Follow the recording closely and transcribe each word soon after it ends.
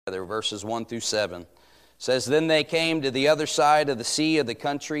verses 1 through 7. It says, "Then they came to the other side of the sea of the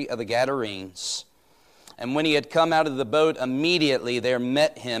country of the Gadarenes. And when he had come out of the boat, immediately there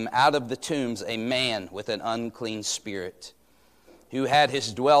met him out of the tombs a man with an unclean spirit, who had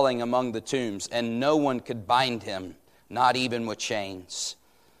his dwelling among the tombs, and no one could bind him, not even with chains,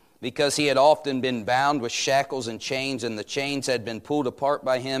 because he had often been bound with shackles and chains, and the chains had been pulled apart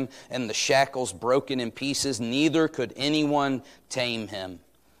by him, and the shackles broken in pieces. Neither could anyone tame him.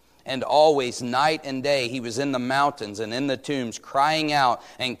 And always, night and day, he was in the mountains and in the tombs, crying out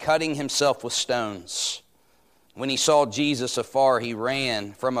and cutting himself with stones. When he saw Jesus he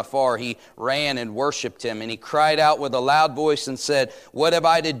ran and worshipped him. And he cried out with a loud voice and said, 'What have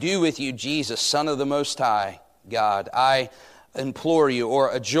I to do with you, Jesus, Son of the Most High God? I implore you or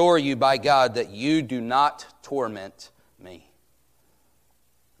adjure you by God that you do not torment me.'"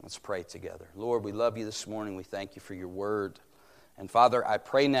 Let's pray together. Lord, we love you this morning. We thank you for your word. And Father, I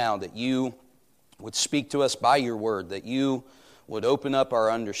pray now that you would speak to us by your word, that you would open up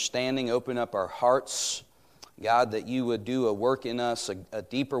our understanding, open up our hearts. God, that you would do a work in us, a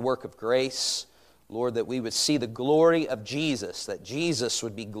deeper work of grace. Lord, that we would see the glory of Jesus, that Jesus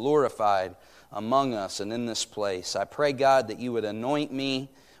would be glorified among us and in this place. I pray, God, that you would anoint me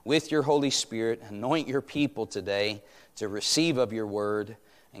with your Holy Spirit, anoint your people today to receive of your word.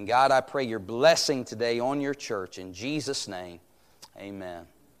 And God, I pray your blessing today on your church. In Jesus' name, amen.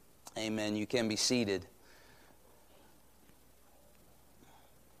 Amen. You can be seated.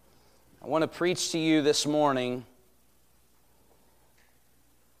 I want to preach to you this morning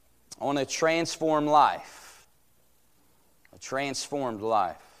on a transformed life. A transformed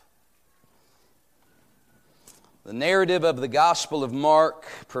life. The narrative of the Gospel of Mark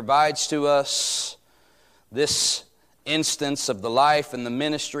provides to us this instance of the life and the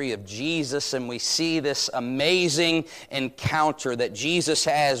ministry of Jesus, and we see this amazing encounter that Jesus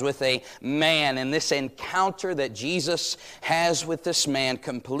has with a man, and this encounter that Jesus has with this man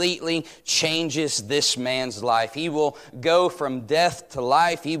completely changes this man's life. He will go from death to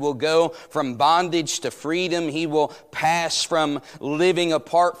life. He will go from bondage to freedom. He will pass from living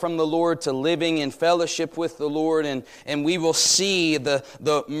apart from the Lord to living in fellowship with the Lord, and we will see the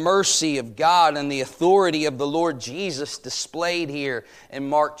mercy of God and the authority of the Lord Jesus displayed here in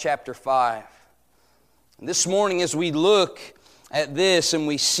Mark chapter 5. This morning, as we look at this and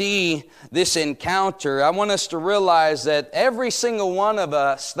we see this encounter, I want us to realize that every single one of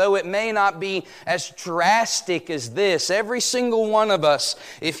us, though it may not be as drastic as this, every single one of us,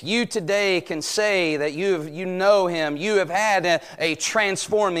 if you today can say that you know Him, you have had a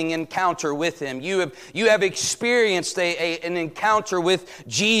transforming encounter with Him, you have experienced an encounter with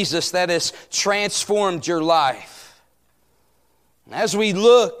Jesus that has transformed your life. As we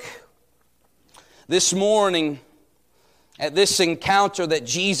look this morning at this encounter that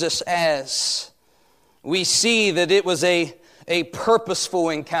Jesus has, we see that it was a purposeful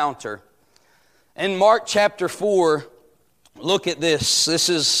encounter. In Mark chapter 4, look at this. This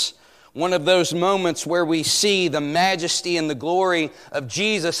is one of those moments where we see the majesty and the glory of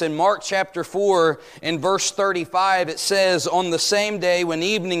Jesus. In Mark chapter 4, in verse 35, it says, "On the same day when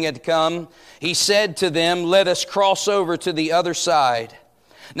evening had come, He said to them, 'Let us cross over to the other side.'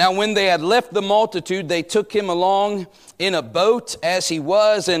 Now when they had left the multitude, they took Him along in a boat as He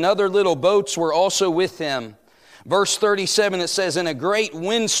was, and other little boats were also with Him." Verse 37, it says, "And a great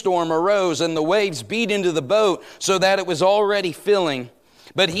windstorm arose, and the waves beat into the boat, so that it was already filling.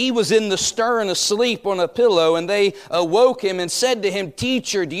 But He was in the stern asleep on a pillow, and they awoke Him and said to Him,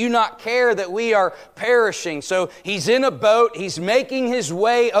 'Teacher, do you not care that we are perishing?'" So He's in a boat. He's making His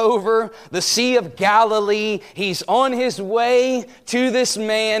way over the Sea of Galilee. He's on His way to this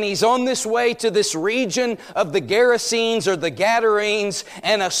man. He's on this way to this region of the Gerasenes or the Gadarenes,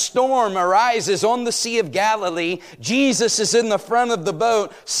 and a storm arises on the Sea of Galilee. Jesus is in the front of the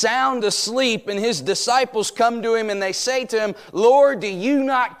boat, sound asleep, and His disciples come to Him and they say to Him, "Lord, do you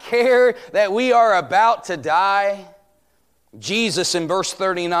not care that we are about to die?" Jesus, in verse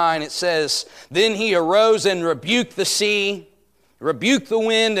 39, it says, "Then He arose and rebuked the sea, rebuked the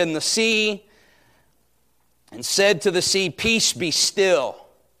wind and the sea, and said to the sea, 'Peace, be still.'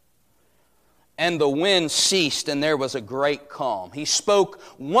 And the wind ceased, and there was a great calm." He spoke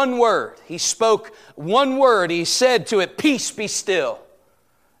one word. He spoke one word. He said to it, "Peace, be still."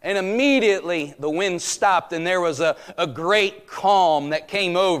 And immediately the wind stopped, and there was a great calm that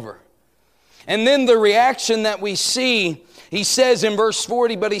came over. And then the reaction that we see, he says in verse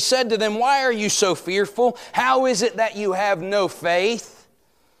 40, "But He said to them, 'Why are you so fearful? How is it that you have no faith?'"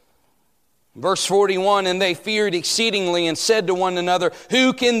 Verse 41, and they feared exceedingly and said to one another,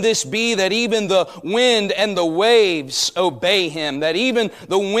 who can this be that even the wind and the waves obey him? That even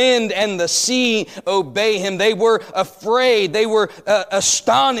the wind and the sea obey him. They were afraid. They were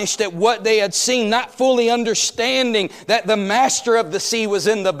astonished at what they had seen, not fully understanding that the master of the sea was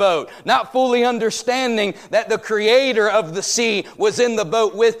in the boat, not fully understanding that the creator of the sea was in the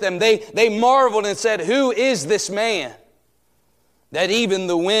boat with them. They marveled and said, who is this man that even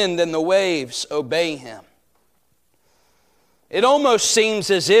the wind and the waves obey him? It almost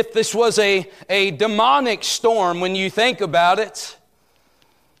seems as if this was a demonic storm when you think about it.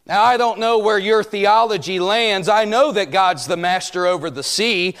 Now, I don't know where your theology lands. I know that God's the master over the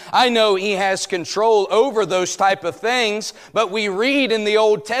sea. I know He has control over those type of things. But we read in the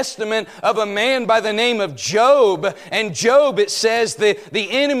Old Testament of a man by the name of Job. And Job, it says,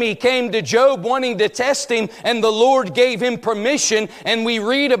 the enemy came to Job wanting to test him, and the Lord gave him permission. And we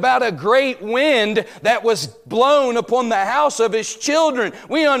read about a great wind that was blown upon the house of his children.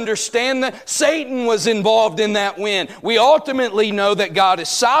 We understand that Satan was involved in that wind. We ultimately know that God is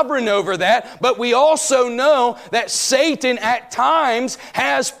sovereign over that, but we also know that Satan at times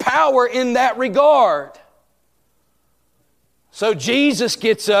has power in that regard. So Jesus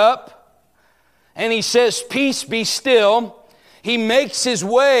gets up and He says, peace be still. He makes His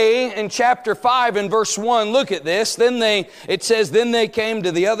way in chapter 5 and verse 1. Look at this. It says, then they came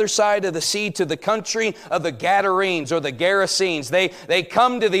to the other side of the sea, to the country of the Gadarenes or the Gerasenes. They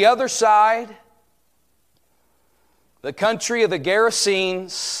come to the other side, the country of the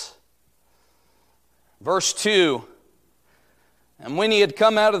Gerasenes. Verse 2, and when he had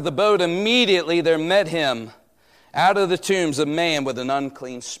come out of the boat, immediately there met him out of the tombs a man with an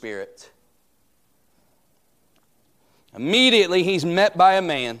unclean spirit. Immediately he's met by a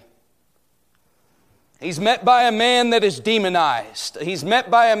man. He's met by a man that is demonized. He's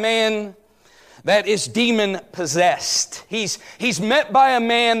met by a man that is demon-possessed. He's met by a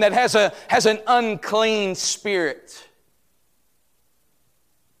man that has an unclean spirit.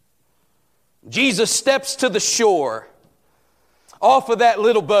 Jesus steps to the shore off of that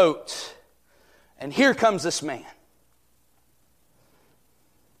little boat, and here comes this man.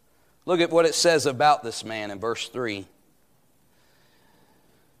 Look at what it says about this man in verse 3.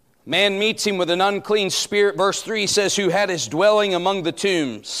 Man meets him with an unclean spirit. Verse 3 says, who had his dwelling among the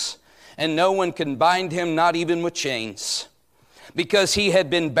tombs, and no one can bind him, not even with chains, because he had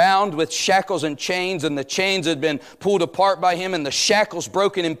been bound with shackles and chains, and the chains had been pulled apart by him, and the shackles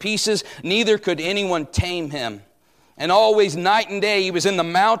broken in pieces. Neither could anyone tame him. And always night and day he was in the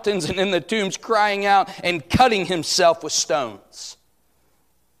mountains and in the tombs, crying out and cutting himself with stones.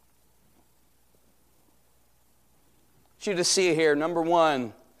 I want you to see here, number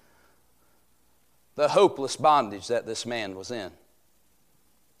one, the hopeless bondage that this man was in.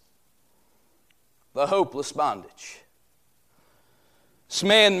 The hopeless bondage. This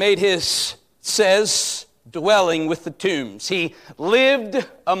man made his, says, dwelling with the tombs. He lived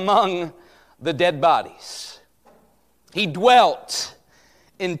among the dead bodies. He dwelt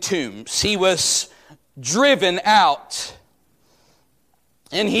in tombs. He was driven out.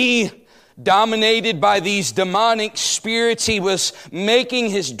 And he, dominated by these demonic spirits, he was making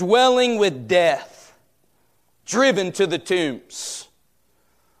his dwelling with death, driven to the tombs.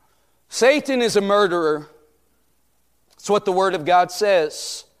 Satan is a murderer. That's what the Word of God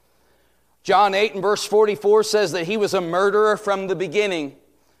says. John 8 and verse 44 says that he was a murderer from the beginning,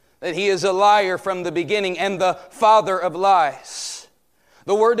 that he is a liar from the beginning and the father of lies.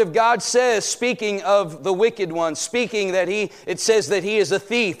 The Word of God says, speaking of the wicked one, speaking that it says that he is a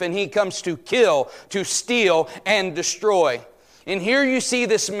thief and he comes to kill, to steal, and destroy. And here you see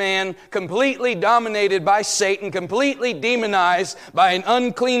this man completely dominated by Satan, completely demonized by an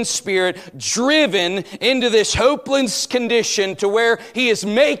unclean spirit, driven into this hopeless condition to where he is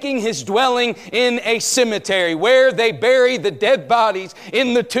making his dwelling in a cemetery, where they bury the dead bodies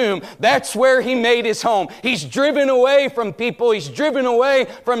in the tomb. That's where he made his home. He's driven away from people. He's driven away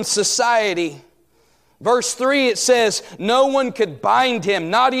from society. Verse 3, it says, no one could bind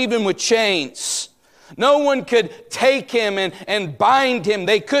him, not even with chains. No one could take him and bind him.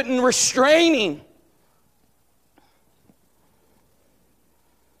 They couldn't restrain him.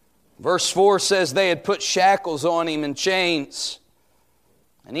 Verse 4 says they had put shackles on him and chains,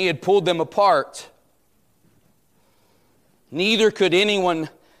 and he had pulled them apart. Neither could anyone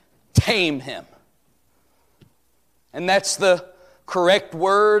tame him. And that's the correct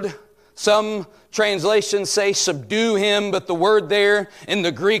word. Some translations say subdue him, but the word there in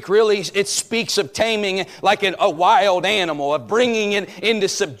the Greek really, it speaks of taming like a wild animal, of bringing it into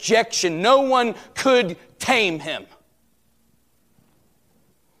subjection. No one could tame him.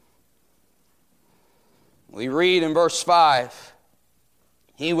 We read in verse 5,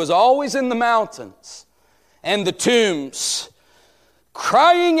 he was always in the mountains and the tombs,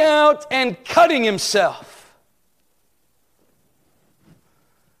 crying out and cutting himself.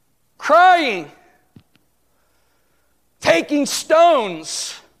 Crying, taking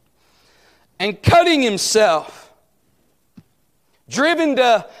stones and cutting himself. Driven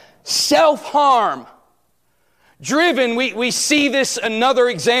to self-harm. Driven, we see this, another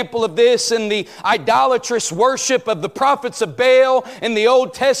example of this in the idolatrous worship of the prophets of Baal in the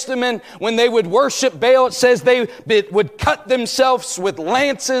Old Testament. When they would worship Baal, it says they would cut themselves with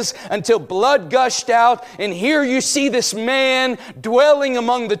lances until blood gushed out. And here you see this man dwelling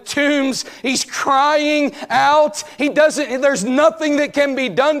among the tombs. He's crying out. There's nothing that can be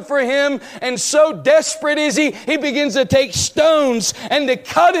done for him. And so desperate is he begins to take stones and to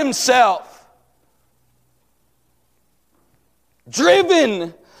cut himself.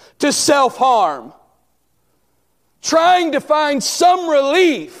 Driven to self-harm, trying to find some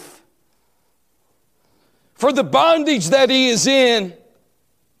relief for the bondage that he is in.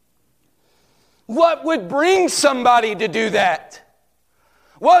 What would bring somebody to do that?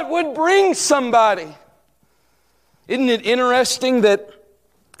 What would bring somebody? Isn't it interesting that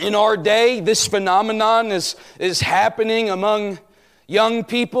in our day this phenomenon is happening among young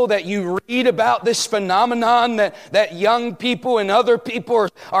people, that you read about this phenomenon, that young people and other people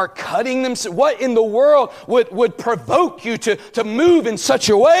are cutting themselves? What in the world would provoke you to move in such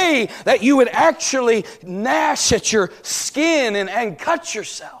a way that you would actually gnash at your skin and cut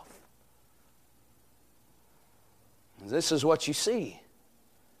yourself? This is what you see.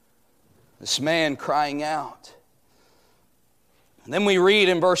 This man crying out. And then we read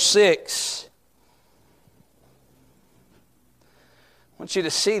in verse 6, I want you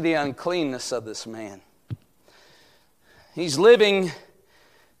to see the uncleanness of this man. He's living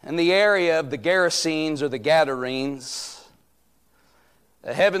in the area of the Gerasenes or the Gadarenes,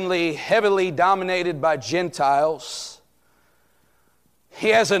 heavily dominated by Gentiles. He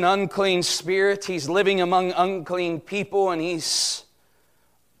has an unclean spirit. He's living among unclean people, and he's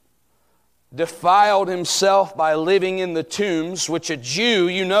defiled himself by living in the tombs, which a Jew,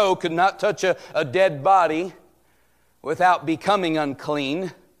 could not touch a dead body without becoming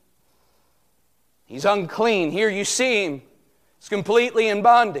unclean. He's unclean. Here you see him. He's completely in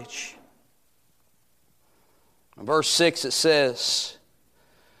bondage. In verse 6 it says,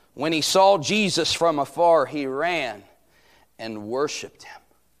 when he saw Jesus from afar, he ran and worshiped him.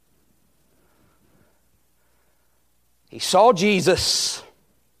 He saw Jesus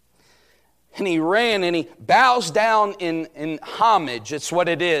and he ran and he bows down in homage. It's what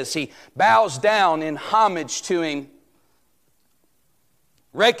it is. He bows down in homage to him,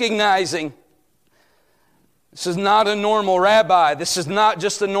 recognizing this is not a normal rabbi. This is not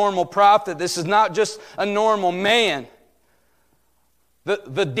just a normal prophet. This is not just a normal man.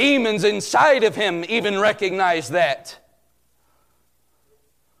 The demons inside of him even recognize that.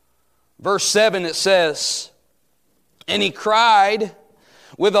 Verse 7 it says, and he cried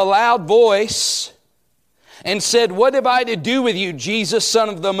with a loud voice and said, what have I to do with you, Jesus, Son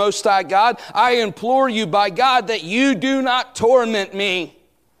of the Most High God? I implore you by God that you do not torment me.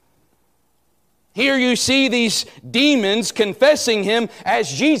 Here you see these demons confessing him as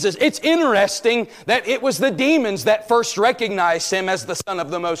Jesus. It's interesting that it was the demons that first recognized him as the Son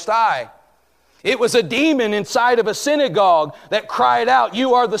of the Most High. It was a demon inside of a synagogue that cried out,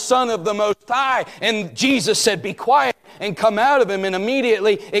 you are the Son of the Most High. And Jesus said, be quiet, and come out of him. And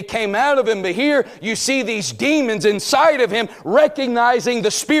immediately it came out of him. But here you see these demons inside of him recognizing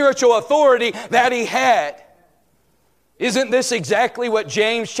the spiritual authority that he had. Isn't this exactly what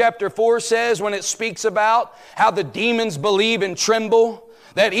James chapter 4 says when it speaks about how the demons believe and tremble?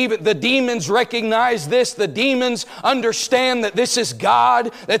 That even the demons recognize this. The demons understand that this is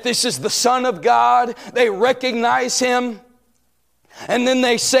God, that this is the Son of God. They recognize him. And then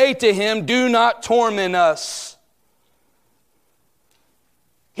they say to him, do not torment us.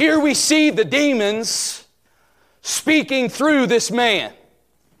 Here we see the demons speaking through this man.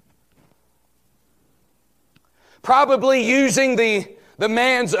 Probably using the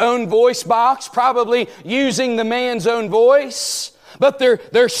man's own voice box, probably using the man's own voice, but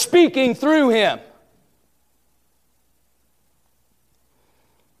they're speaking through him.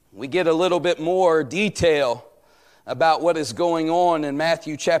 We get a little bit more detail about what is going on in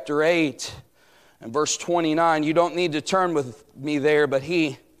Matthew chapter 8 and verse 29. You don't need to turn with me there, but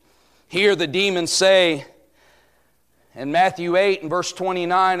here the demons say, in Matthew 8 and verse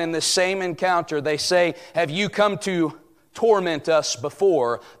 29, in this same encounter, they say, have you come to torment us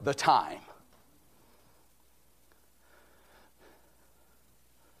before the time?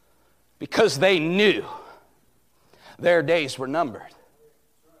 Because they knew their days were numbered.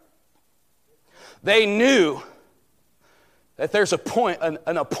 They knew that there's an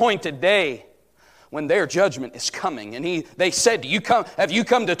appointed day when their judgment is coming. And they said, have you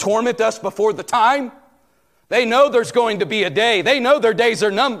come to torment us before the time? They know there's going to be a day. They know their days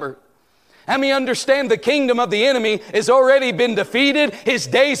are numbered. How many understand the kingdom of the enemy has already been defeated? His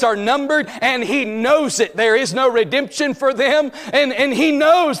days are numbered, and he knows it. There is no redemption for them, and he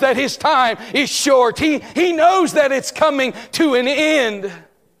knows that his time is short. He knows that it's coming to an end.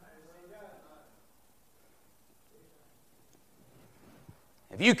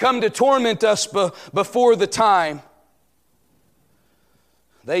 If you come to torment us before the time,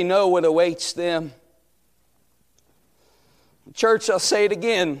 they know what awaits them. Church, I'll say it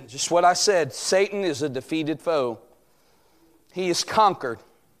again, just what I said. Satan is a defeated foe. He is conquered.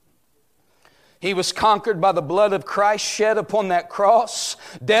 He was conquered by the blood of Christ shed upon that cross.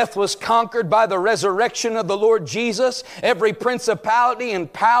 Death was conquered by the resurrection of the Lord Jesus. Every principality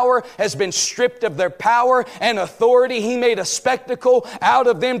and power has been stripped of their power and authority. He made a spectacle out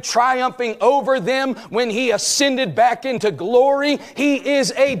of them, triumphing over them when He ascended back into glory. He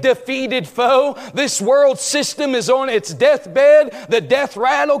is a defeated foe. This world system is on its deathbed. The death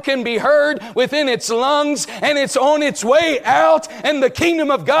rattle can be heard within its lungs, and it's on its way out, and the kingdom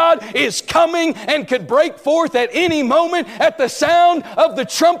of God is coming and could break forth at any moment at the sound of the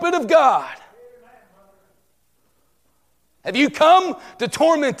trumpet of God. Have you come to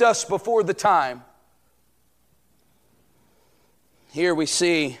torment us before the time? Here we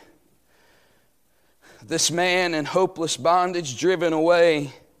see this man in hopeless bondage driven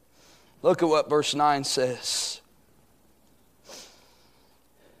away. Look at what verse 9 says.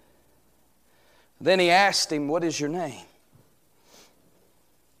 Then he asked him, "What is your name?"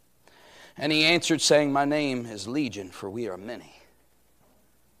 And he answered, saying, "My name is Legion, for we are many."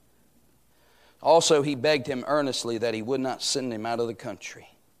 Also he begged him earnestly that he would not send him out of the country.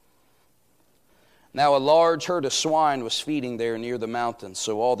 Now a large herd of swine was feeding there near the mountain,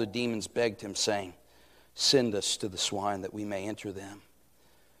 so all the demons begged him, saying, "Send us to the swine that we may enter them."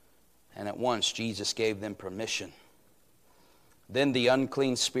 And at once Jesus gave them permission. Then the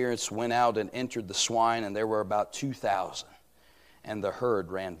unclean spirits went out and entered the swine, and there were about 2,000. And the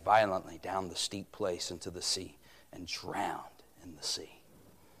herd ran violently down the steep place into the sea and drowned in the sea.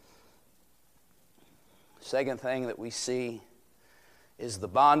 Second thing that we see is the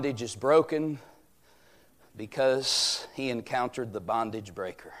bondage is broken because he encountered the bondage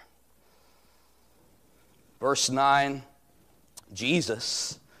breaker. Verse 9,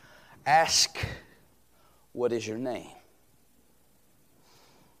 Jesus asked, "What is your name?"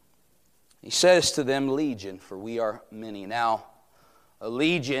 He says to them, "Legion, for we are many." Now, a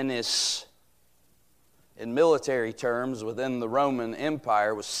legion is, in military terms, within the Roman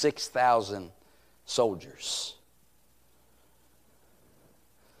Empire, was 6,000 soldiers.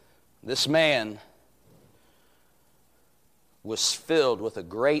 This man was filled with a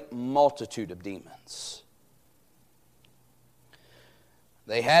great multitude of demons.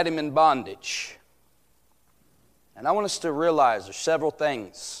 They had him in bondage. And I want us to realize there's several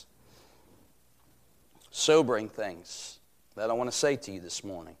things, sobering things, that I want to say to you this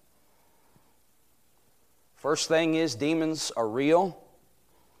morning. First thing is, demons are real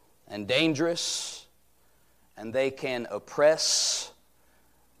and dangerous, and they can oppress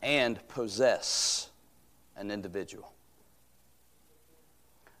and possess an individual.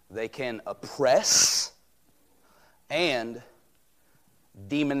 They can oppress and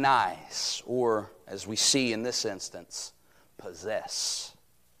demonize, or as we see in this instance, possess,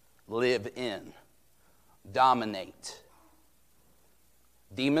 live in, dominate.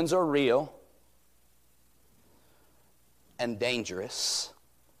 Demons are real and dangerous,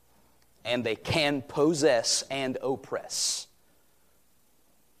 and they can possess and oppress.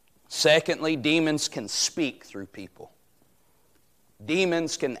 Secondly, demons can speak through people.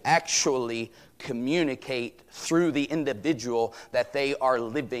 Demons can actually communicate through the individual that they are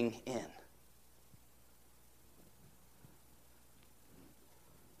living in.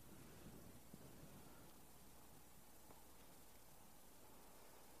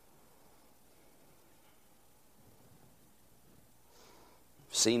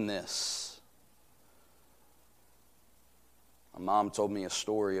 Seen this. My mom told me a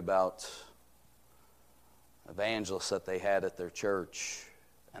story about evangelists that they had at their church.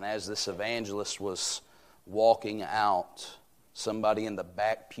 And as this evangelist was walking out, somebody in the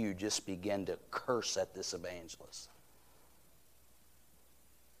back pew just began to curse at this evangelist.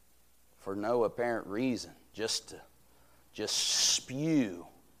 For no apparent reason, just spew.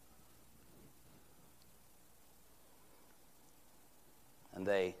 And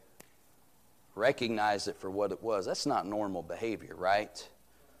they recognized it for what it was. That's not normal behavior, right?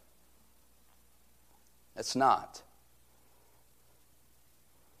 That's not.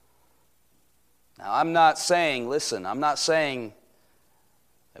 Now, I'm not saying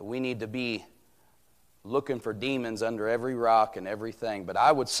that we need to be looking for demons under every rock and everything, but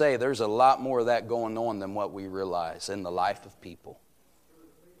I would say there's a lot more of that going on than what we realize in the life of people.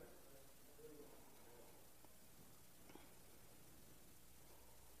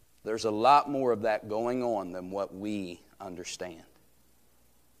 There's a lot more of that going on than what we understand.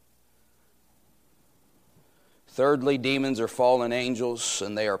 Thirdly, demons are fallen angels,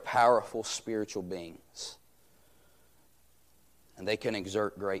 and they are powerful spiritual beings. And they can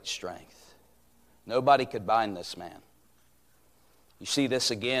exert great strength. Nobody could bind this man. You see this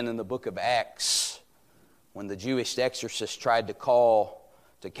again in the book of Acts, when the Jewish exorcist tried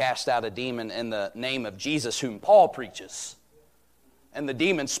to cast out a demon in the name of Jesus, whom Paul preaches. And the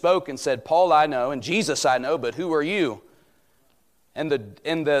demon spoke and said, Paul I know, and Jesus I know, but who are you? And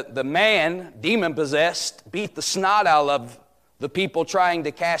the man, demon-possessed, beat the snot out of the people trying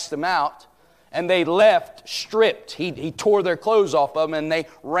to cast him out. And they left stripped. He tore their clothes off of them and they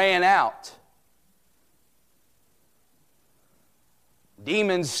ran out.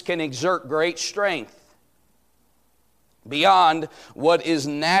 Demons can exert great strength beyond what is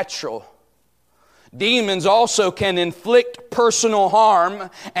natural. Demons also can inflict personal harm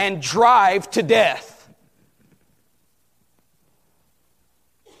and drive to death.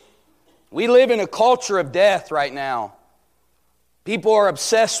 We live in a culture of death right now. People are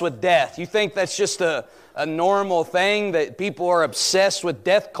obsessed with death. You think that's just a normal thing, that people are obsessed with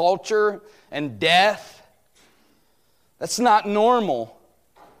death culture and death? That's not normal.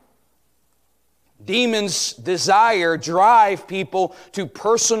 Demons drive people to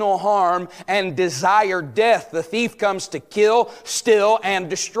personal harm and desire death. The thief comes to kill, steal, and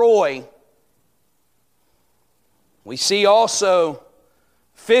destroy. We see also,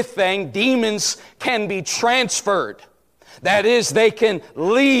 fifth thing, demons can be transferred. That is, they can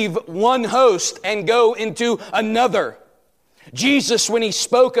leave one host and go into another. Jesus, when He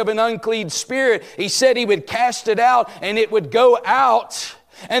spoke of an unclean spirit, He said He would cast it out and it would go out.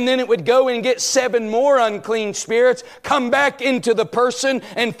 And then it would go and get 7 more unclean spirits, come back into the person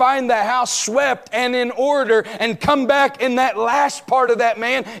and find the house swept and in order, and come back, and that last part of that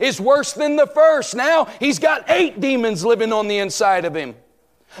man is worse than the first. Now he's got 8 demons living on the inside of him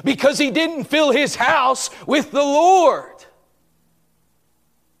because he didn't fill his house with the Lord.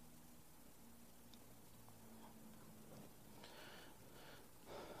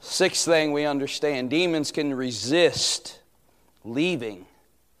 Sixth thing we understand, demons can resist leaving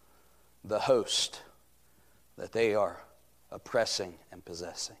the host that they are oppressing and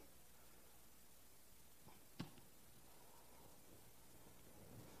possessing.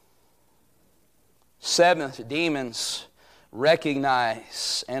 Seventh, demons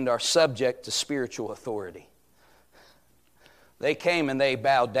recognize and are subject to spiritual authority. They came and they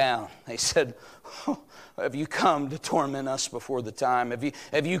bowed down. They said, have you come to torment us before the time?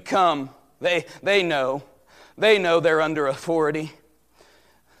 Have you come? They know they're under authority.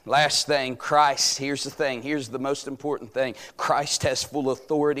 Last thing, Christ. Here's the thing. Here's the most important thing. Christ has full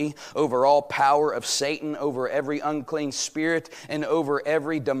authority over all power of Satan, over every unclean spirit, and over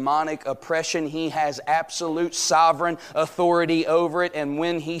every demonic oppression. He has absolute sovereign authority over it. And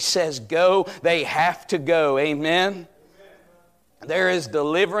when He says go, they have to go. Amen? There is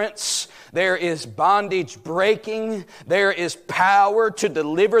deliverance. There is bondage breaking. There is power to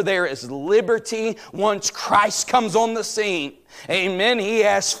deliver. There is liberty once Christ comes on the scene. Amen. He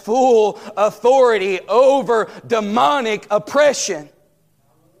has full authority over demonic oppression.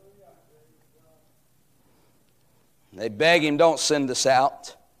 They beg Him, don't send us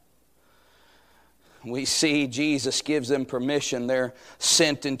out. We see Jesus gives them permission. They're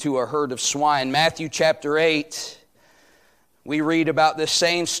sent into a herd of swine. Matthew chapter 8. We read about this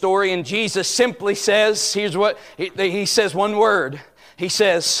same story, and Jesus simply says, here's what He says, one word. He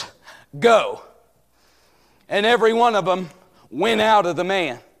says, go. And every one of them went out of the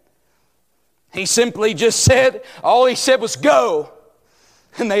man. He simply just said, all He said was go.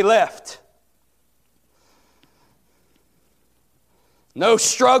 And they left. No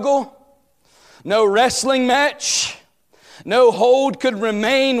struggle, no wrestling match, no hold could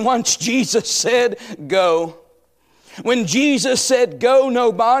remain once Jesus said go. When Jesus said go,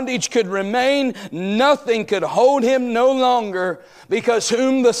 no bondage could remain. Nothing could hold him no longer. Because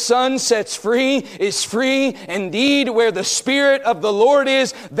whom the Son sets free is free indeed. Where the Spirit of the Lord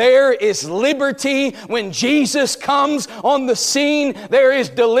is, there is liberty. When Jesus comes on the scene, there is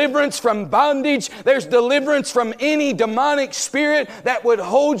deliverance from bondage. There's deliverance from any demonic spirit that would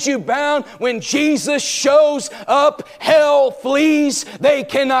hold you bound. When Jesus shows up, hell flees. They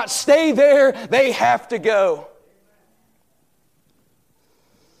cannot stay there. They have to go.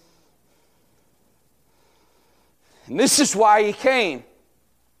 And this is why He came.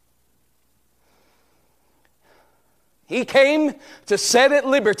 He came to set at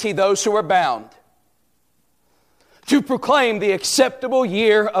liberty those who are bound, to proclaim the acceptable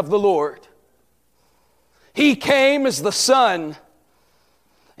year of the Lord. He came as the Son.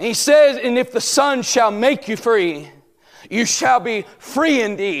 And He said, and if the Son shall make you free, you shall be free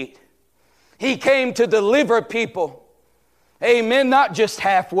indeed. He came to deliver people. Amen. Not just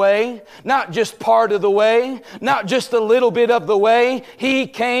halfway, not just part of the way, not just a little bit of the way. He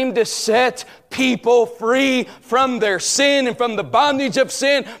came to set people free from their sin and from the bondage of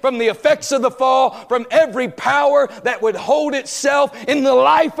sin, from the effects of the fall, from every power that would hold itself in the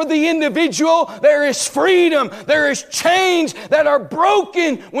life of the individual. There is freedom. There is chains that are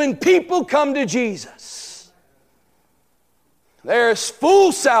broken when people come to Jesus. There is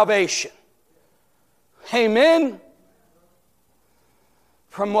full salvation. Amen.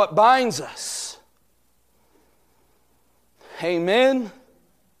 From what binds us. Amen.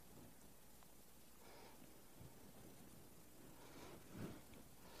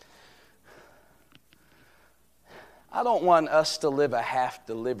 I don't want us to live a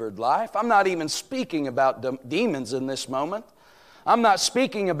half-delivered life. I'm not even speaking about demons in this moment. I'm not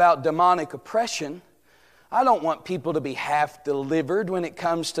speaking about demonic oppression. I don't want people to be half-delivered when it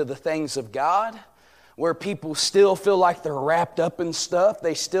comes to the things of God, where people still feel like they're wrapped up in stuff.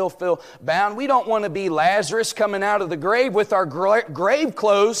 They still feel bound. We don't want to be Lazarus coming out of the grave with our grave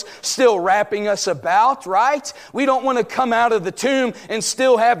clothes still wrapping us about, right? We don't want to come out of the tomb and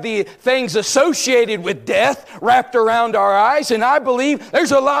still have the things associated with death wrapped around our eyes. And I believe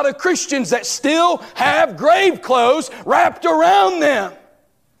there's a lot of Christians that still have grave clothes wrapped around them.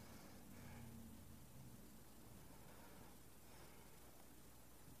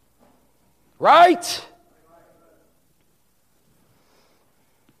 Right?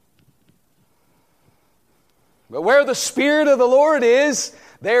 But where the Spirit of the Lord is,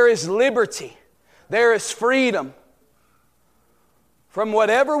 there is liberty. There is freedom. From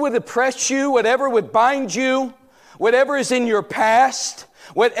whatever would oppress you, whatever would bind you, whatever is in your past,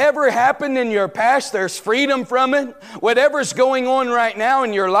 whatever happened in your past, there's freedom from it. Whatever's going on right now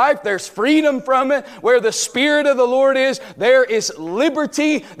in your life, there's freedom from it. Where the Spirit of the Lord is, there is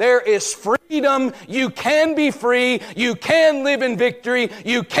liberty. There is freedom. You can be free. You can live in victory.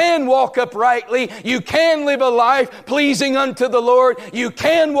 You can walk uprightly. You can live a life pleasing unto the Lord. You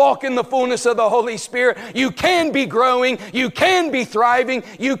can walk in the fullness of the Holy Spirit. You can be growing. You can be thriving.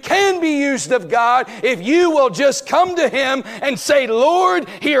 You can be used of God if you will just come to Him and say, Lord,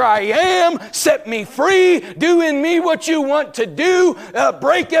 here I am. Set me free. Do in me what you want to do.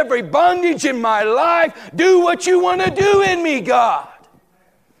 Break every bondage in my life. Do what you want to do in me, God.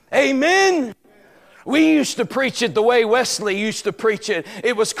 Amen. We used to preach it the way Wesley used to preach it.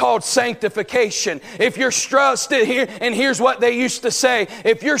 It was called sanctification. If you're still here, and here's what they used to say,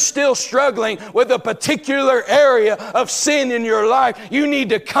 if you're still struggling with a particular area of sin in your life, you need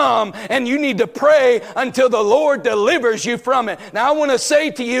to come and you need to pray until the Lord delivers you from it. Now I want to say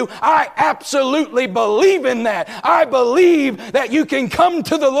to you, I absolutely believe in that. I believe that you can come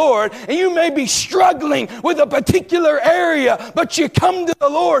to the Lord and you may be struggling with a particular area, but you come to the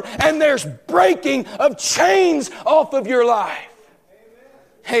Lord and there's breaking of chains off of your life.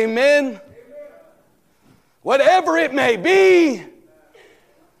 Amen. Amen. Whatever it may be.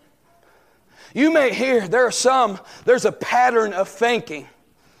 You may hear there's a pattern of thinking.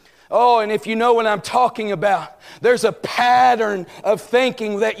 Oh, and if you know what I'm talking about, there's a pattern of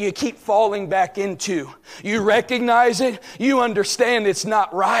thinking that you keep falling back into. You recognize it, you understand it's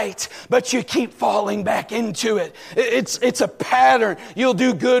not right, but you keep falling back into it. It's a pattern. You'll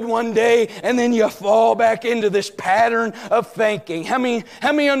do good one day, and then you fall back into this pattern of thinking. How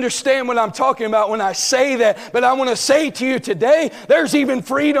many understand what I'm talking about when I say that? But I want to say to you today, there's even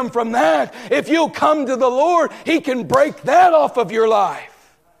freedom from that. If you'll come to the Lord, He can break that off of your life.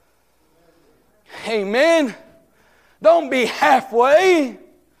 Amen. Don't be halfway.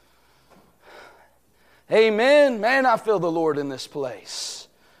 Amen. Man, I feel the Lord in this place.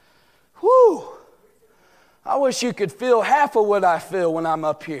 Whew. I wish you could feel half of what I feel when I'm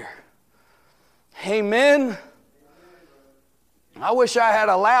up here. Amen. I wish I had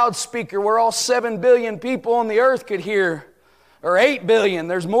a loudspeaker where all 7 billion people on the earth could hear. Or 8 billion.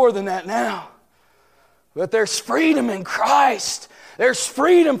 There's more than that now. But there's freedom in Christ. There's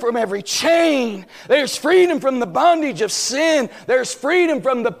freedom from every chain. There's freedom from the bondage of sin. There's freedom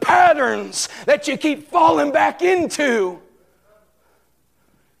from the patterns that you keep falling back into.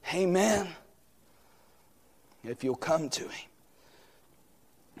 Amen. If you'll come to Him.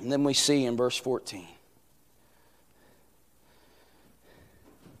 And then we see in verse 14.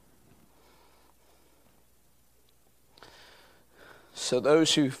 So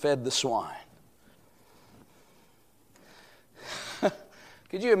those who fed the swine.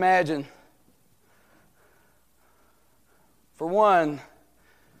 Could you imagine? For one,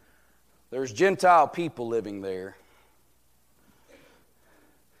 there's Gentile people living there.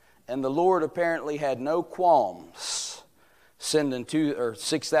 And the Lord apparently had no qualms sending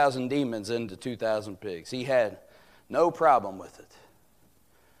 6,000 demons into 2,000 pigs. He had no problem with it.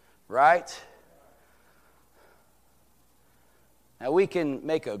 Right? Now we can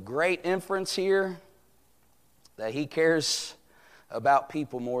make a great inference here that He cares about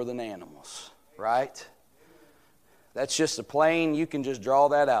people more than animals, right? That's just a plain, you can just draw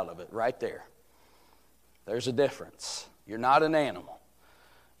that out of it right there. There's a difference. You're not an animal.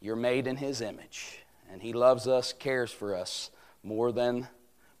 You're made in His image. And He loves us, cares for us more than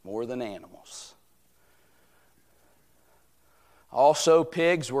animals. Also,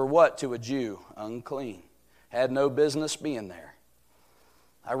 pigs were what to a Jew? Unclean. Had no business being there.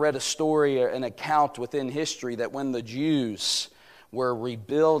 I read a story, an account within history that when the Jews were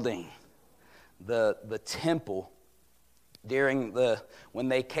rebuilding the temple when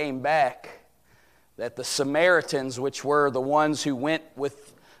they came back, that the Samaritans, which were the ones who went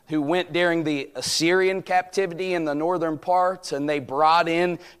during the Assyrian captivity in the northern parts, and they brought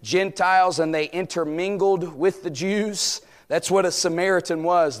in Gentiles and they intermingled with the Jews. That's what a Samaritan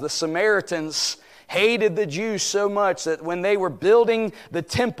was. The Samaritans hated the Jews so much that when they were building the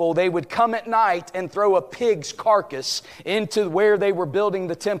temple, they would come at night and throw a pig's carcass into where they were building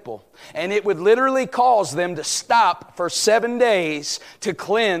the temple. And it would literally cause them to stop for 7 days to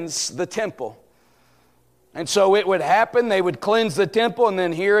cleanse the temple. And so it would happen, they would cleanse the temple, and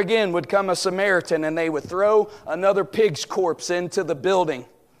then here again would come a Samaritan, and they would throw another pig's corpse into the building.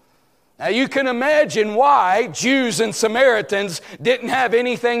 Now you can imagine why Jews and Samaritans didn't have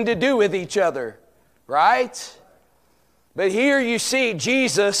anything to do with each other. Right? But here you see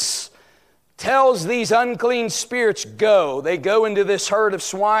Jesus tells these unclean spirits, go. They go into this herd of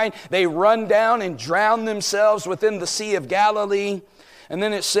swine. They run down and drown themselves within the Sea of Galilee. And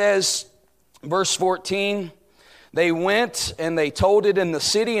then it says, verse 14, they went and they told it in the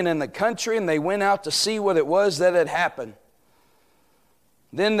city and in the country, and they went out to see what it was that had happened.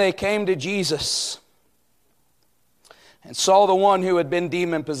 Then they came to Jesus and saw the one who had been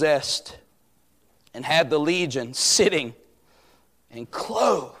demon-possessed and had the legion sitting and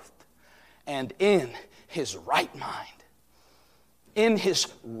clothed and in his right mind. In his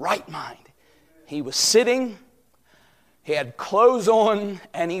right mind. He was sitting, he had clothes on,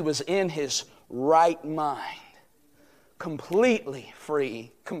 and he was in his right mind. Completely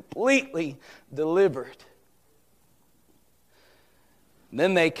free, completely delivered.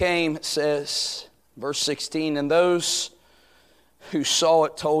 Then they came, it says, verse 16, and those who saw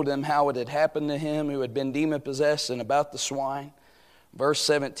it told him how it had happened to him who had been demon-possessed and about the swine. Verse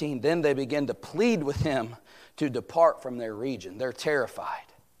 17, then they began to plead with him to depart from their region. They're terrified.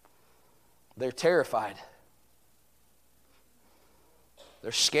 They're terrified.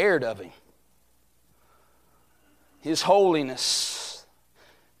 They're scared of him. His holiness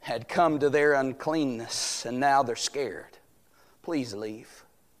had come to their uncleanness, and now they're scared. Please leave.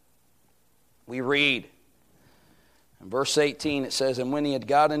 We read in verse 18, it says, and when he had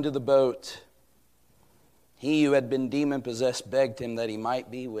got into the boat, he who had been demon-possessed begged him that he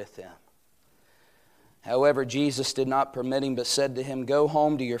might be with him. However, Jesus did not permit him, but said to him, go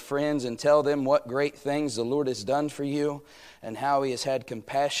home to your friends and tell them what great things the Lord has done for you and how he has had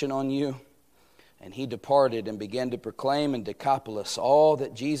compassion on you. And he departed and began to proclaim in Decapolis all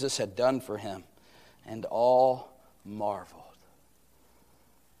that Jesus had done for him, and all marveled.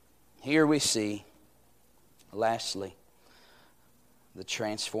 Here we see, lastly, the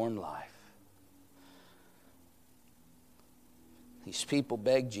transformed life. These people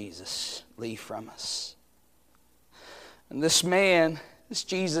beg Jesus, leave from us. And this man, this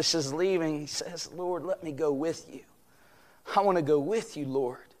Jesus is leaving. He says, Lord, let me go with you. I want to go with you,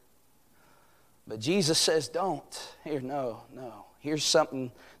 Lord. But Jesus says, don't. Here, no. Here's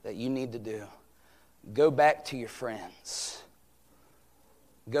something that you need to do. Go back to your friends.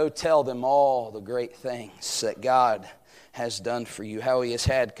 Go tell them all the great things that God has done for you, how He has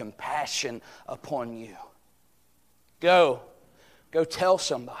had compassion upon you. Go tell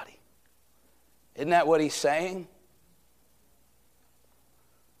somebody. Isn't that what He's saying?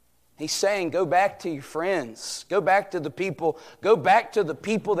 He's saying, go back to your friends. Go back to the people. Go back to the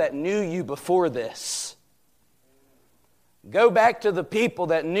people that knew you before this. Go back to the people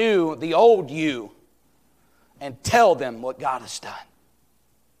that knew the old you and tell them what God has done.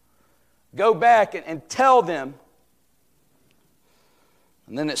 Go back and tell them.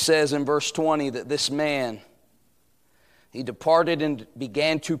 And then it says in verse 20 that this man, he departed and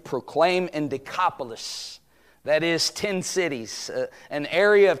began to proclaim in Decapolis. That is 10 cities, an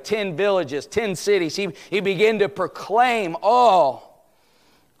area of 10 villages, 10 cities. He began to proclaim all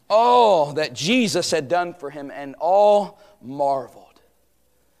that Jesus had done for him, and all marveled.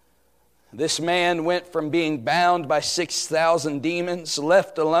 This man went from being bound by 6,000 demons,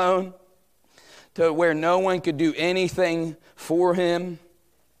 left alone, to where no one could do anything for him.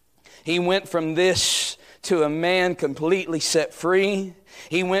 He went from this to a man completely set free.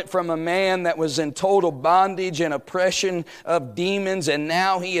 He went from a man that was in total bondage and oppression of demons, and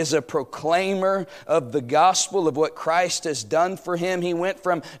now he is a proclaimer of the gospel of what Christ has done for him. He went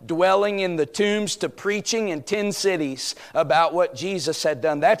from dwelling in the tombs to preaching in 10 cities about what Jesus had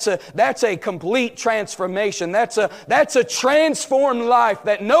done. That's a complete transformation. That's a transformed life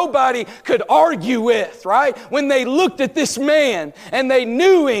that nobody could argue with, right? When they looked at this man and they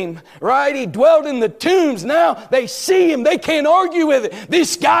knew him, right? He dwelled in the tombs. Now they see him. They can't argue with it.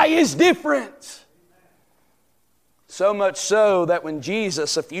 This guy is different. So much so that when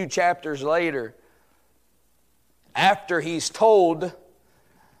Jesus, a few chapters later, after he's told,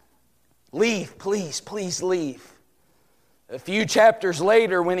 leave, please leave. A few chapters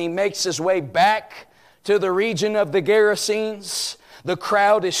later, when he makes his way back to the region of the Gerasenes, the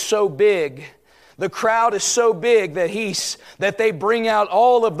crowd is so big. The crowd is so big that they bring out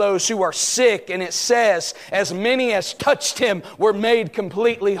all of those who are sick, and it says, as many as touched him were made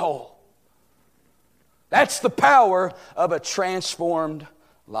completely whole. That's the power of a transformed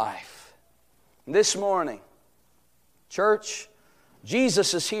life. This morning, church,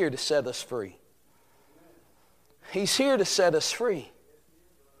 Jesus is here to set us free. He's here to set us free.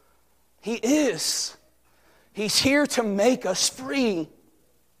 He is. He's here to make us free.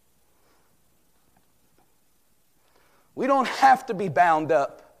 We don't have to be bound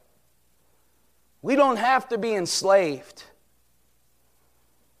up. We don't have to be enslaved.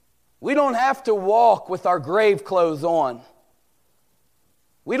 We don't have to walk with our grave clothes on.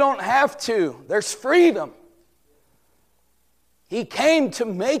 We don't have to. There's freedom. He came to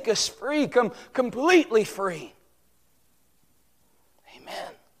make us free, completely free.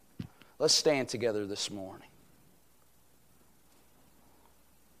 Amen. Let's stand together this morning.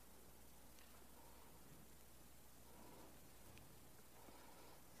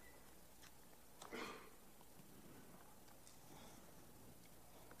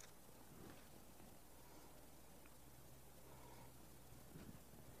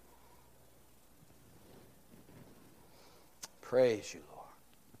 Praise you, Lord.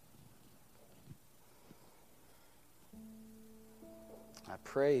 I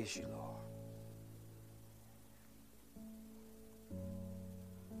praise you, Lord.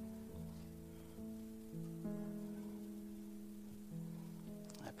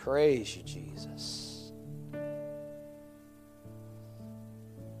 I praise you, Jesus.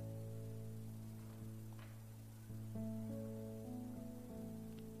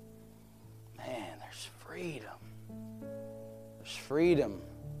 Man, there's freedom. There's freedom.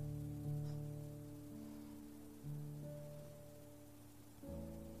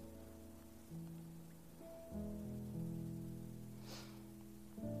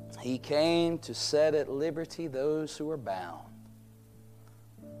 He came to set at liberty those who are bound,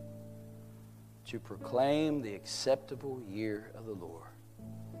 to proclaim the acceptable year of the Lord,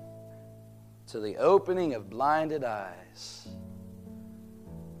 to the opening of blinded eyes,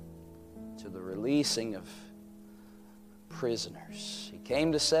 to the releasing of prisoners. He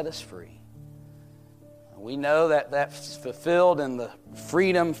came to set us free. We know that that's fulfilled in the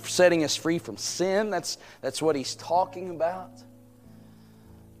freedom, setting us free from sin. That's what he's talking about.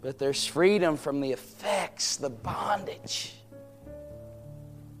 But there's freedom from the effects, the bondage.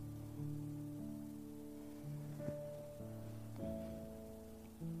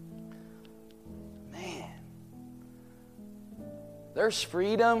 Man, there's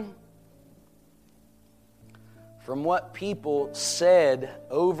freedom from what people said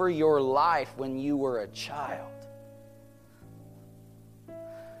over your life when you were a child.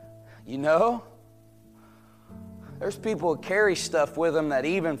 You know, there's people who carry stuff with them that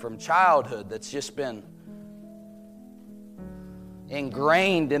even from childhood that's just been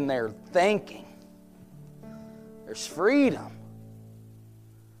ingrained in their thinking. There's freedom.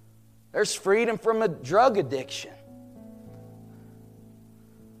 There's freedom from a drug addiction.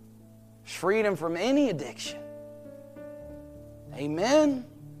 There's freedom from any addiction. Amen?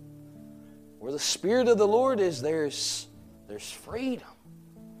 Where the Spirit of the Lord is, there's freedom.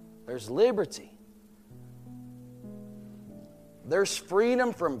 There's liberty. There's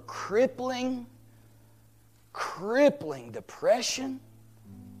freedom from crippling depression,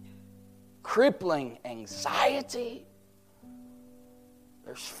 crippling anxiety.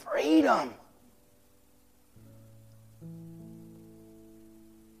 There's freedom.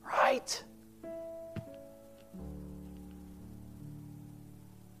 Right?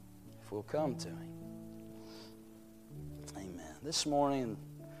 If we'll come to Him. Amen. This morning,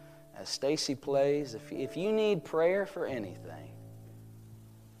 as Stacy plays, if you need prayer for anything,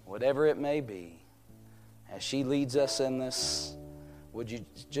 whatever it may be, as she leads us in this, would you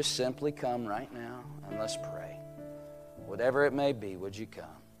just simply come right now and let's pray. Whatever it may be, would you come?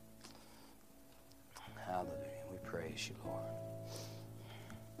 Hallelujah. We praise you, Lord.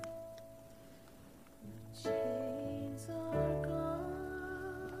 Chains are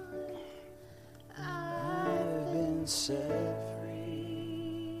gone. I've been set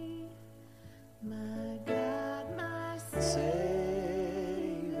free. My God, my Savior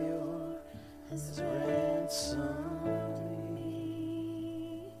has ransomed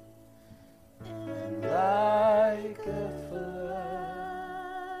me. And like a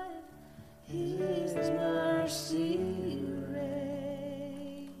flood, His mercy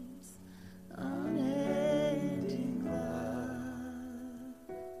reigns. Unending love,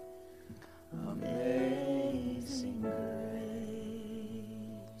 amazing grace.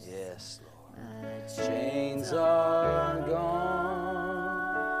 Yes, Lord. My Chains are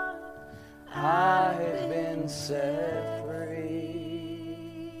gone. I've been set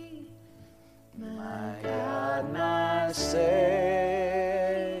free. My God, my Savior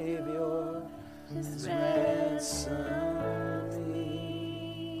has ransomed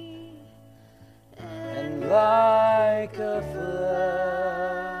me. And like a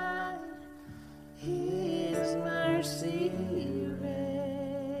flood, His mercy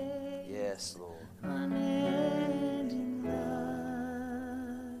reigns. yes, Lord. Unending love,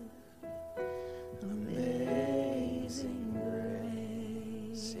 amazing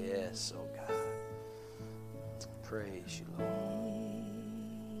grace. Yes, oh God. Praise you, Lord.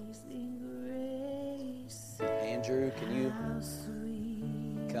 Amazing grace. Andrew, can you How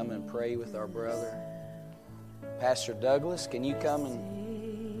sweet come and pray with our brother? Pastor Douglas, can you come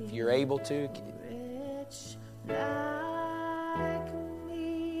and, if you're able to, wretch like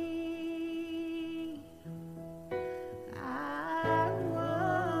me. I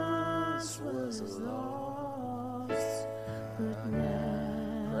once was lost, but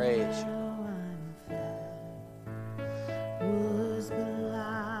now praise you. I'm found. Was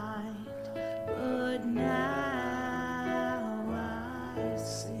blind, but now I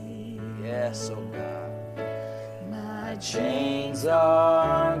see. Yes, oh God. My Chains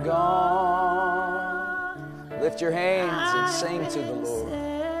are gone. Lift your hands and sing to the Lord.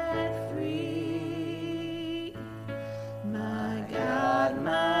 Set free. My God,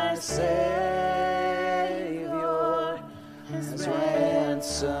 my Savior has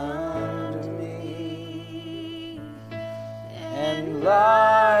ransomed me. And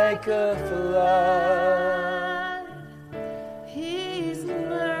like a flood, His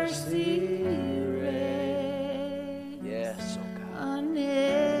mercy reigns. yes, oh God.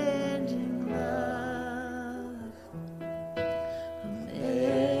 Unending love,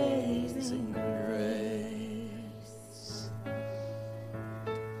 amazing grace.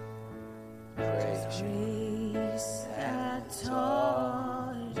 Praise you. Grace that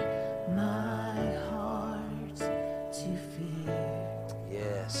taught my heart to fear,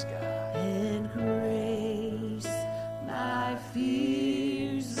 Yes, God. and grace my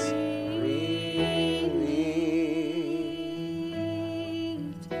fears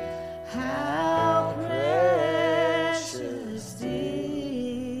relieved. How precious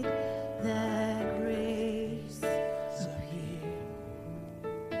did that grace appear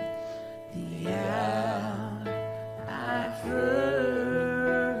the hour I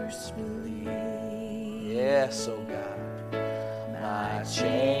first believed. Yes, oh God. My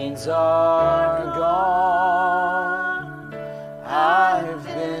chains are gone. I've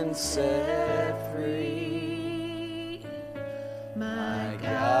been set free. My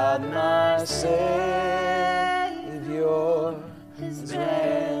God, my Savior has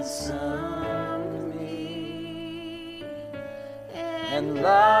ransomed me. And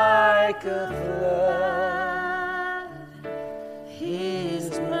like a flood,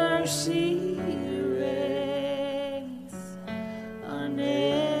 His mercy reigns,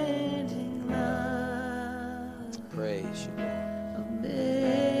 unending love, Praise you, Lord.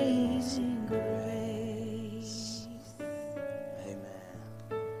 amazing grace. Amen.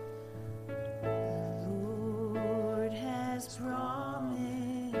 The Lord has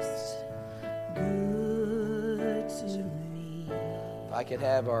promised good to me. If I could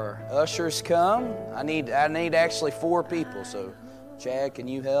have our ushers come, I need actually 4 people. So, Chad, can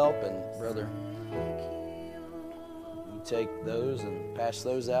you help? And brother, you take those and pass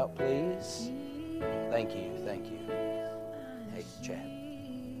those out, please. Thank you. Hey, Chad.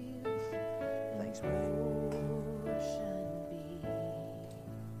 Thanks, buddy.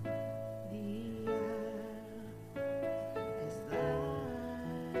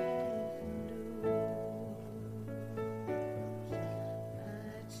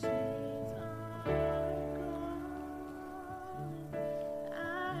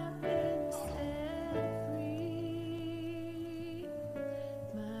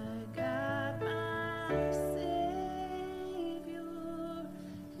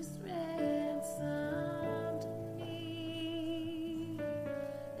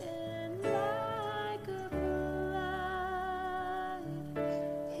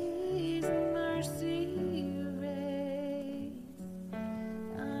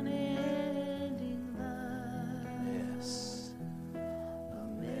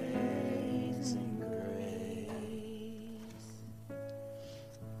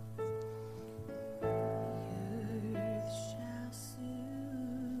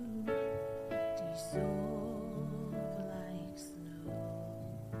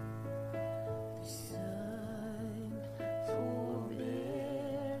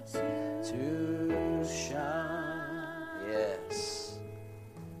 To shine. Yes.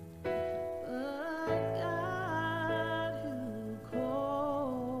 But God who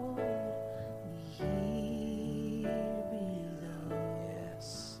called me here below Yes.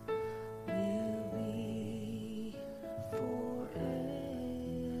 will be forever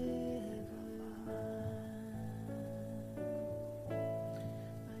mine.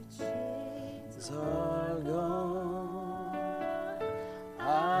 My chains Are gone.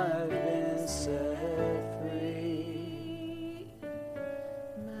 I've been set free.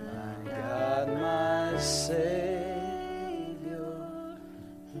 My God, my Savior.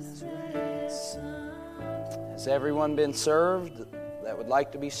 has ransomed Has everyone been served that would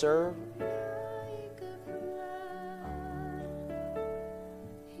like to be served? like a flood.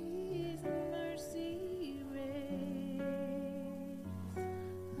 His mercy reigns,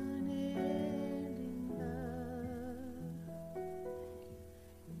 unending love,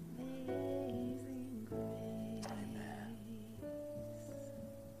 amazing grace.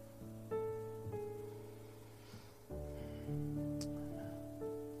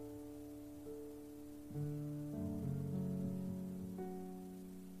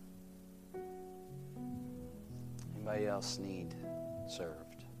 Anybody else need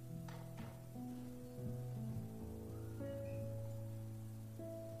served?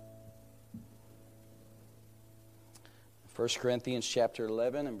 First Corinthians chapter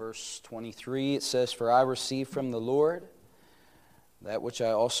 11 and verse 23, it says, "For I received from the Lord that which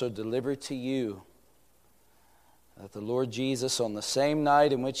I also delivered to you, that the Lord Jesus, on the same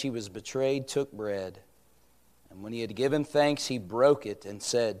night in which he was betrayed, took bread. And when he had given thanks, he broke it and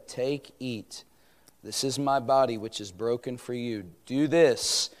said, 'Take, eat. This is my body, which is broken for you. Do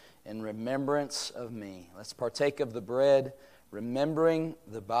this in remembrance of me.'" Let's partake of the bread, remembering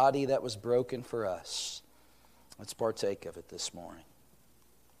the body that was broken for us. Let's partake of it this morning.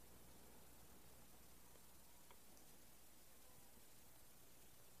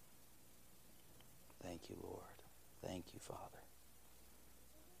 Thank you, Lord. Thank you, Father.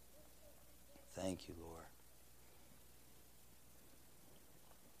 Thank you, Lord.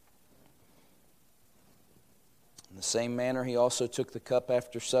 In the same manner, he also took the cup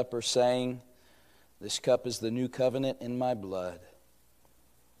after supper, saying, "This cup is the new covenant in my blood.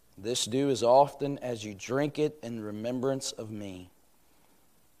 This do as often as you drink it in remembrance of me.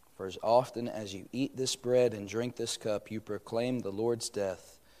 For as often as you eat this bread and drink this cup, you proclaim the Lord's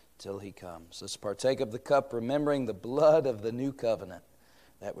death till he comes." Let's partake of the cup, remembering the blood of the new covenant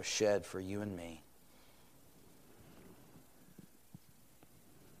that was shed for you and me.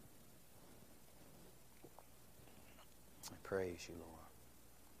 We praise you, Lord.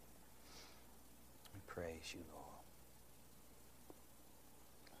 We praise you, Lord.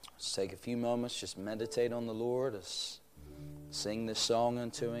 Let's take a few moments, just meditate on the Lord, let's sing this song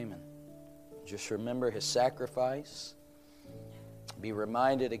unto him, and just remember his sacrifice. Be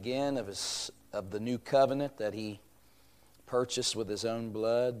reminded again of the new covenant that he purchased with His own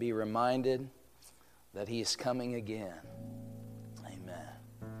blood, be reminded that He is coming again. Amen.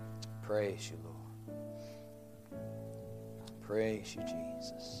 Praise you, Lord. Praise you,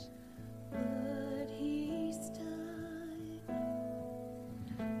 Jesus. What He's done,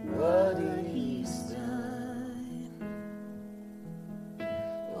 What He's done,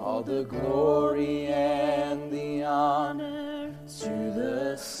 all the glory and the honor honor to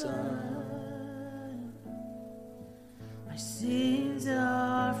the Son. My sins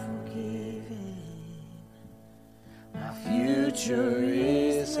are forgiven. My future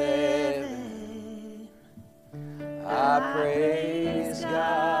is heaven. I praise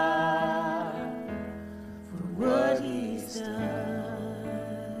God For what He's done,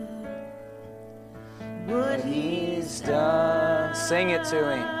 what He's done. Sing it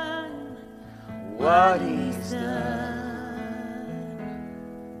to Him. done, What He's done.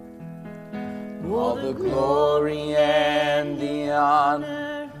 all the glory and the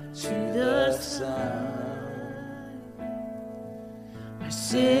honor To the Son. my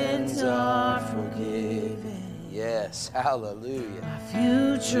sins are forgiven. Yes, hallelujah. My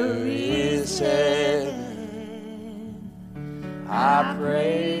future is heaven. I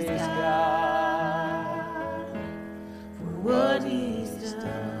praise God For what He's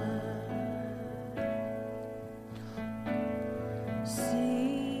done.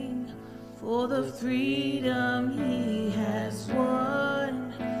 Sing for the freedom He has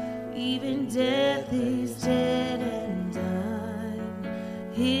won. Even death is dead and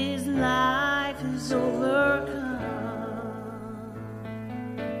done. His life is overcome.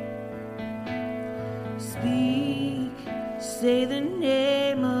 Speak, say the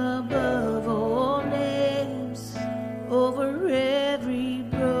name above all names, over every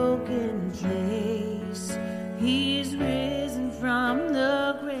broken place. He is risen from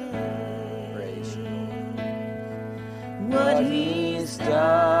the grave. Praise you, What He's done,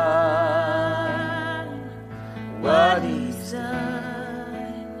 what He's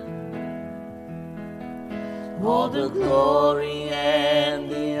done, all the glory and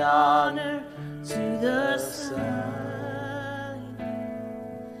the honor to the Son.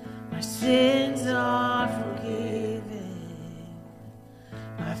 My sins are forgiven.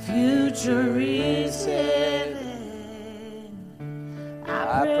 My future is heaven.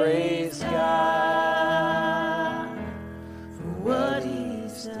 I praise God. For what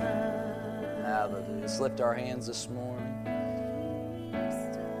He's done. Hallelujah. Let's lift our hands this morning.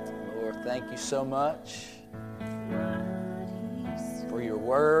 Lord, thank you so much for your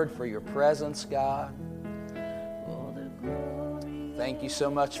word, for your presence, God. Thank you so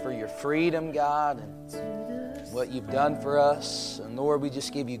much for your freedom, God, and what you've done for us. And Lord, we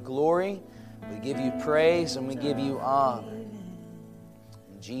just give you glory, we give you praise, and we give you honor.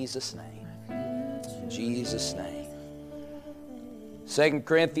 In Jesus' name. In Jesus' name. 2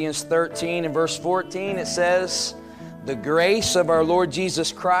 Corinthians 13 and verse 14, it says, "The grace of our Lord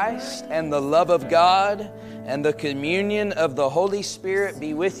Jesus Christ and the love of God and the communion of the Holy Spirit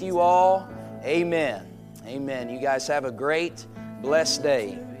be with you all. Amen." Amen. You guys have a great, blessed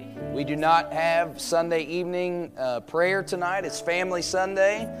day. We do not have Sunday evening prayer tonight. It's Family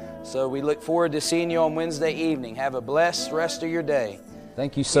Sunday. So we look forward to seeing you on Wednesday evening. Have a blessed rest of your day.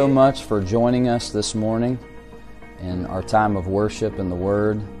 Thank you so much for joining us this morning in our time of worship and the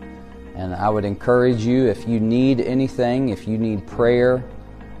Word. And I would encourage you, if you need anything, if you need prayer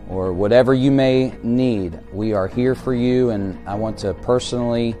or whatever you may need, we are here for you. And I want to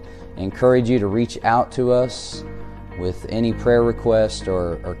personally encourage you to reach out to us with any prayer requests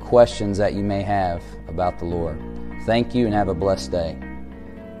or questions that you may have about the Lord. Thank you and have a blessed day.